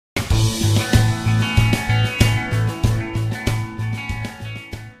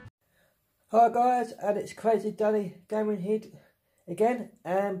Hi guys, and it's Crazy Danny Gaming here again,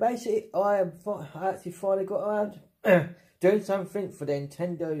 and basically I actually finally got around doing something for the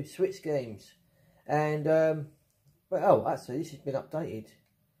Nintendo Switch games, and actually this has been updated,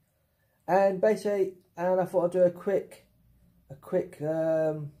 and basically, and I thought I'd do a quick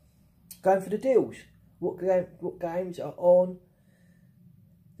going for the deals. What games are on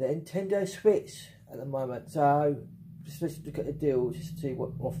the Nintendo Switch at the moment? So let's look at the deals just to see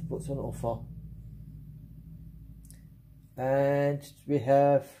what's on offer. And we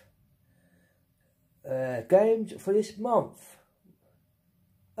have games for this month.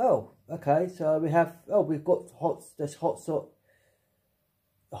 Oh, okay. So we've got Hot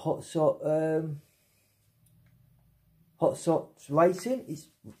Shot Racing is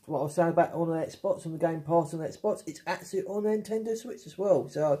what I was saying about on the Xbox, on the Game Pass on the Xbox. It's actually on the Nintendo Switch as well,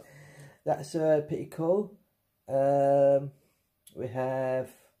 so that's pretty cool. We have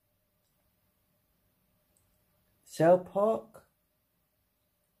South Park,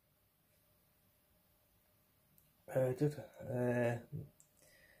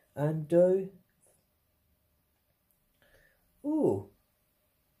 Undo. Ooh,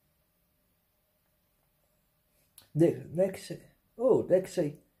 Legacy.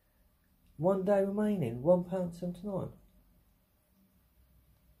 1 day remaining. £1.79.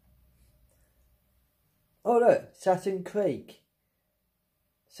 Oh look, Saturn Creek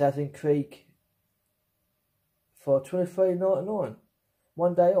for $23.99.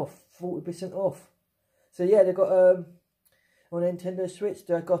 1 day off, 40% off. So yeah, they've got on Nintendo Switch.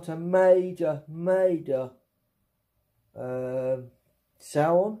 They've got a major sale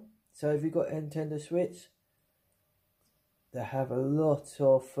on. So if you've got Nintendo Switch, they have a lot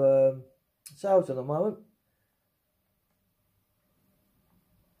of sales at the moment.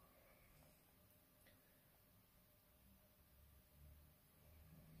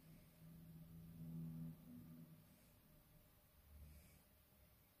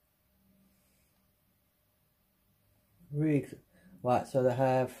 Really good. Right, so they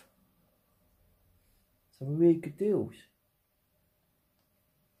have some really good deals.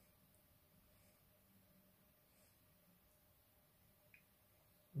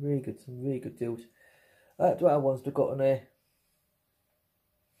 Some really good deals. The other ones they've got on there.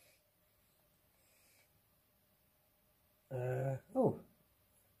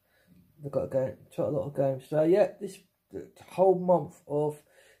 They've got quite a lot of games. So yeah, this whole month of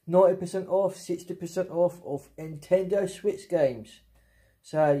 90% off, 60% off of Nintendo Switch games.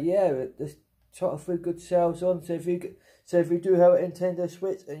 So yeah, there's quite a few good sales on. So if you do have a Nintendo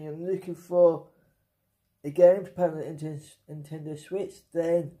Switch and you're looking for a game to play on the Nintendo Switch,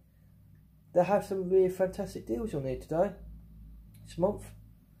 then they have some really fantastic deals on here today, this month.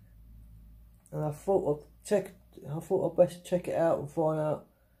 And I thought I'd best check it out and find out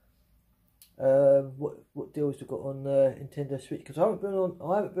what deals they've got on Nintendo Switch, because I haven't been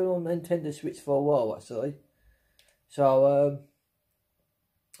on Nintendo Switch for a while actually. So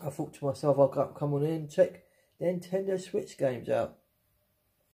I thought to myself, I'll come on in and check the Nintendo Switch games out.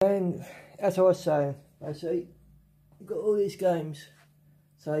 And as I was saying, basically, you've got all these games.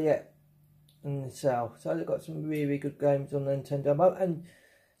 So yeah, in the sale. So they've got some really good games on Nintendo, and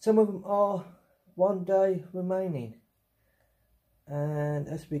some of them are 1 day remaining. And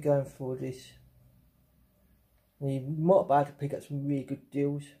as we're going through this, you might be able to pick up some really good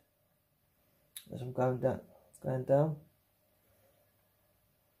deals as I'm going down.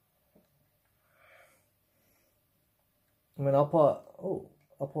 I mean, I'll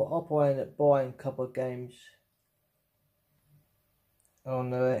probably end up buying a couple of games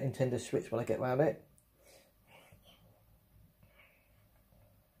on the Nintendo Switch when I get around it.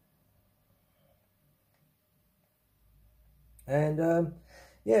 And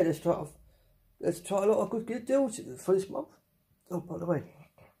yeah, let's try a lot of good deals for this month. Oh, by the way,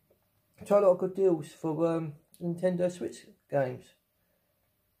 try a lot of good deals for Nintendo Switch games.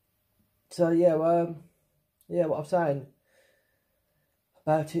 So yeah, what I'm saying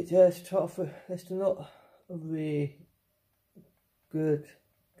about it, yeah, let's do a lot of really good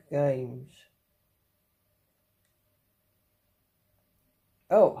games.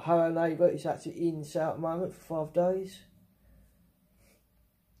 Oh, Hello Neighbour is actually in sale at the moment for 5 days.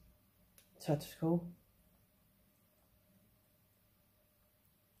 So that's cool.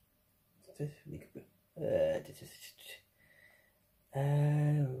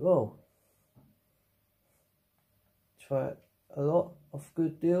 Well, try a lot of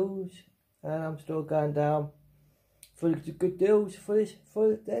good deals, and I'm still going down for the good deals for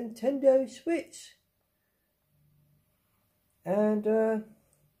the Nintendo Switch. And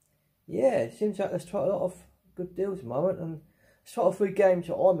yeah, it seems like there's quite a lot of good deals at the moment, and sort of 3 games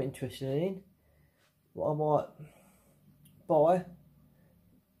that I'm interested in. What I might buy.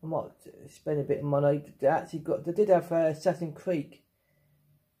 I might spend a bit of money. They did have Assassin's Creed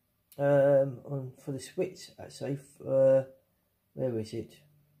for the Switch actually. Where is it?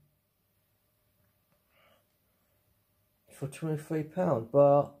 For £23,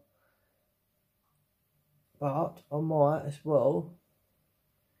 but I might as well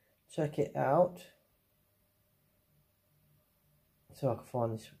check it out so I can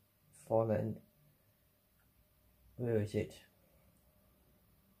find this file. Where is it?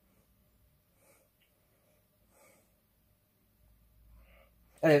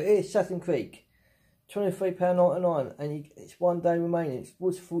 Anyway, it's Assassin's Creed, £23.99, and it's 1 day remaining. It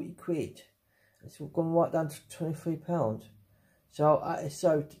was 40 quid. It's gone right down to £23. So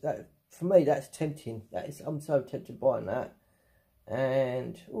for me, that's tempting. I'm so tempted buying that.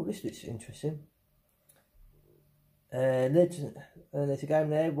 And oh, this looks interesting. Legend, there's a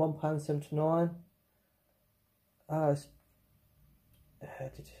game there, £1.79. There's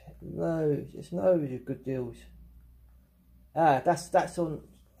loads of good deals. That's on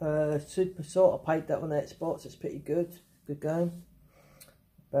Super Sort. I paid that on Xbox. It's pretty good game.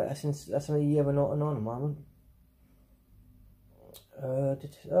 But that's only €1.99 at the moment.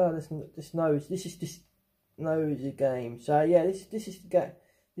 This is just knows the game. So yeah, this is the game.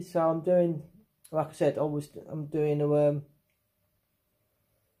 This is how I'm doing. Like I said, I'm doing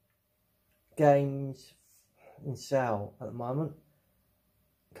games in sale at the moment.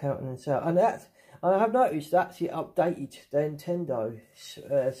 Counting in sale, and I have noticed that actually updated the Nintendo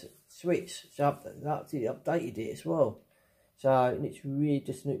Switch. So they actually updated it as well. So it's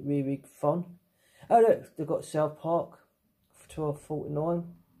really fun. Oh look, they've got South Park for £12.49.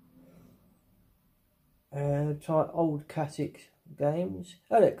 Try old classic games.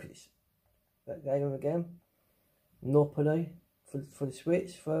 Oh look, it's that game again. Monopoly for the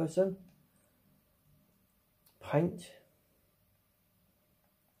Switch version. Paint.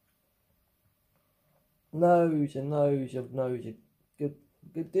 Loads and loads of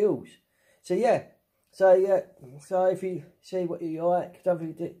good deals. So if you see what you like, don't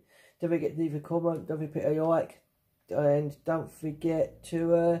forget to leave a comment, don't forget to like, and don't forget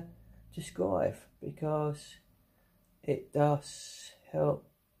to subscribe, because it does help.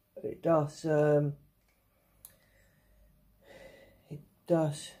 It does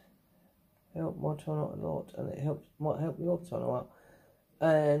help my channel a lot, and it might help your channel out.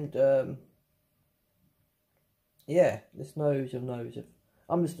 And yeah, there's loads of.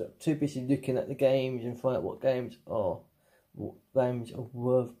 I'm just too busy looking at the games and finding out what games are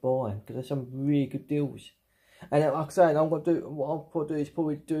worth buying, because there's some really good deals. And like I say, I'm gonna do what I'll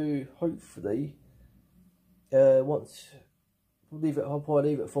probably do. Hopefully, I'll probably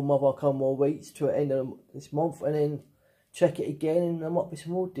leave it for another couple more weeks to the end of this month, and then check it again, and there might be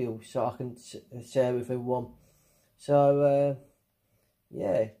some more deals so I can share with everyone. So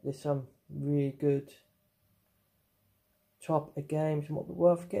yeah, there's some really good type of games and what be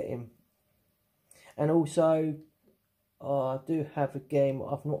worth getting. And also, I do have a game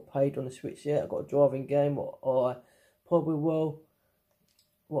I've not played on the Switch yet. I've got a driving game what I probably will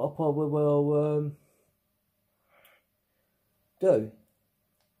do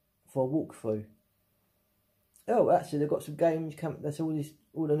for a walkthrough. Oh, actually, they've got some games coming. This is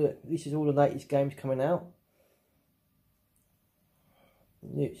all the latest games coming out.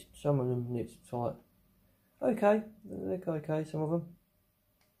 Some of them it's like okay, some of them.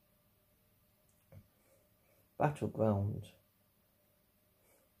 Battleground.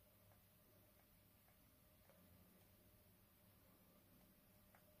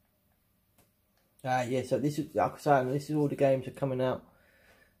 Yeah, so this is, like I say, this is all the games that are coming out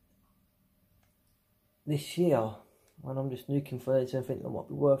this year, and I'm just looking for something that might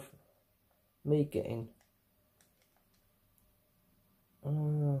be worth me getting.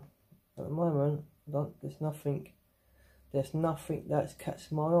 At the moment, there's nothing that's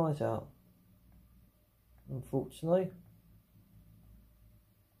catching my eyes out, unfortunately.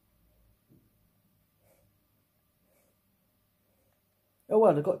 Oh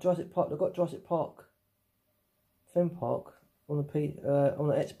well, they've got Jurassic Park theme park on the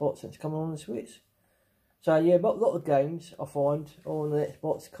Xbox, and it's coming on the Switch. So yeah, but a lot of games I find on the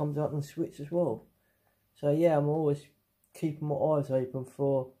Xbox comes out on the Switch as well. So yeah, I'm always keeping my eyes open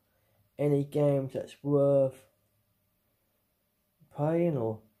for any games that's worth playing,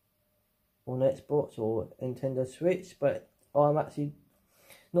 or on Xbox or Nintendo Switch. But I'm actually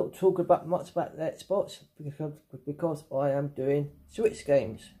not talking much about the Xbox because I am doing Switch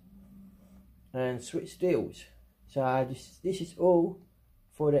games and Switch deals. So this is all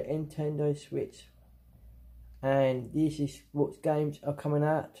for the Nintendo Switch. and this is what games are coming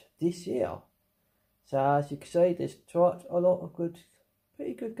out this year. So as you can see, there's quite a lot of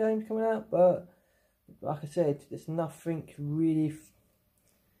pretty good games coming out, but like I said, there's nothing really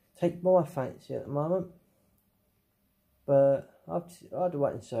take my fancy at the moment. But I'd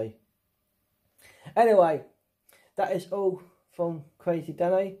wait and see. Anyway, that is all from Crazy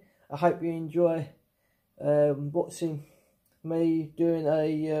Danny. I hope you enjoy watching me doing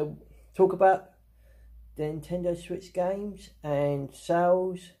a talk about the Nintendo Switch games and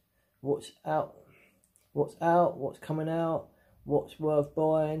sales, what's out, what's coming out, what's worth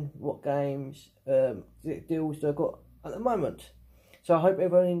buying, what games, deals they've got at the moment. So I hope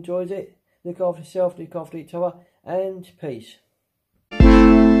everyone enjoys it. Look after yourself, look after each other, and peace.